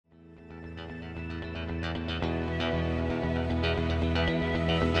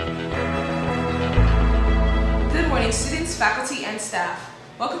faculty, and staff.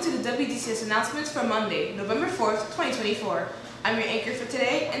 Welcome to the WDCS announcements for Monday, November 4th, 2024. I'm your anchor for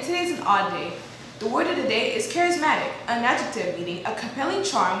today, and today is an odd day. The word of the day is charismatic, an adjective meaning a compelling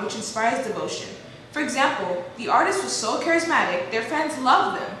charm which inspires devotion. For example, the artist was so charismatic, their fans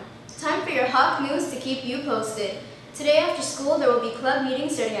loved them. Time for your Hawk news to keep you posted. Today after school, there will be club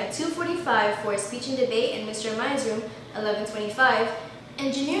meetings starting at 2:45 for a speech and debate in Mr. Amai's room, 11:25,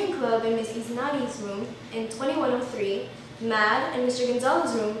 Engineering Club in Ms. Isnadi's room in 2103, MAD in Mr.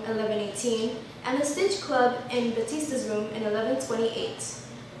 Gonzalez's room, 11:18, and the Stitch Club in Batista's room in 11:28.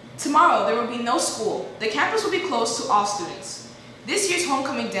 Tomorrow, there will be no school. The campus will be closed to all students. This year's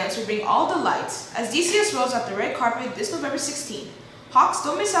homecoming dance will bring all the lights as DCS rolls out the red carpet this November 16th. Hawks,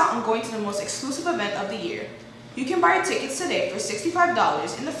 don't miss out on going to the most exclusive event of the year. You can buy your tickets today for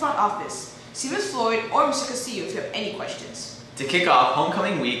 $65 in the front office. See Ms. Floyd or Mr. Castillo if you have any questions. To kick off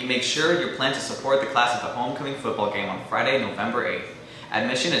homecoming week, make sure you plan to support the class at the homecoming football game on Friday, November 8th.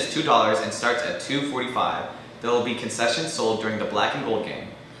 Admission is $2 and starts at 2:45. There will be concessions sold during the Black and Gold game.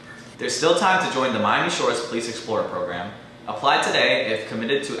 There's still time to join the Miami Shores Police Explorer program. Apply today if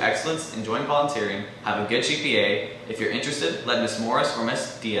committed to excellence, enjoying volunteering, have a good GPA. If you're interested, let Ms. Morris or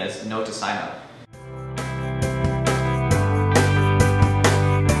Ms. Diaz know to sign up.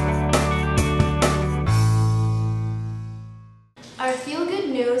 Our feel-good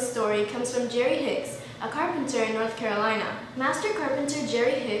news story comes from Jerry Hicks, a carpenter in North Carolina. Master carpenter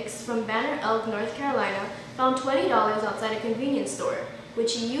Jerry Hicks from Banner Elk, North Carolina, found $20 outside a convenience store,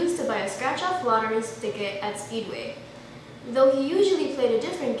 which he used to buy a scratch-off lottery ticket at Speedway. Though he usually played a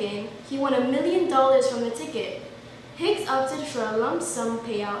different game, he won $1 million from the ticket. Hicks opted for a lump sum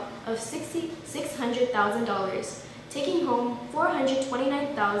payout of $600,000, taking home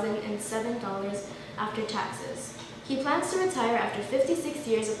 $429,007 after taxes. He plans to retire after 56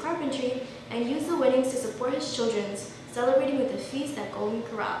 years of carpentry and use the winnings to support his children, celebrating with a feast at Golden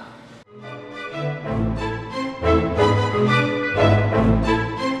Corral.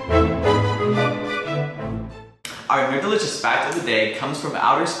 Our Nerdalicious fact of the day comes from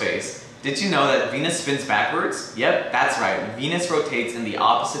outer space. Did you know that Venus spins backwards? Yep, that's right. Venus rotates in the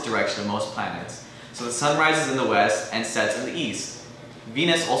opposite direction of most planets. So the sun rises in the west and sets in the east.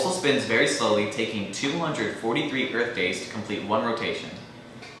 Venus also spins very slowly, taking 243 Earth days to complete one rotation.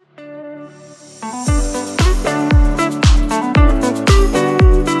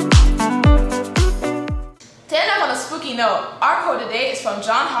 To end up on a spooky note, our quote today is from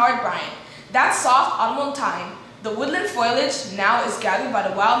John Howard Bryant. That soft autumnal time, the woodland foliage now is gathered by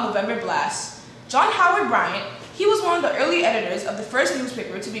the wild November blast. John Howard Bryant, he was one of the early editors of the first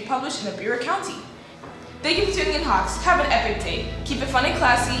newspaper to be published in Berea County. Thank you for tuning in, Hawks. Have an epic day. Keep it fun and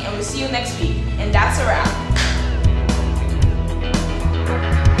classy, and we'll see you next week. And that's a wrap.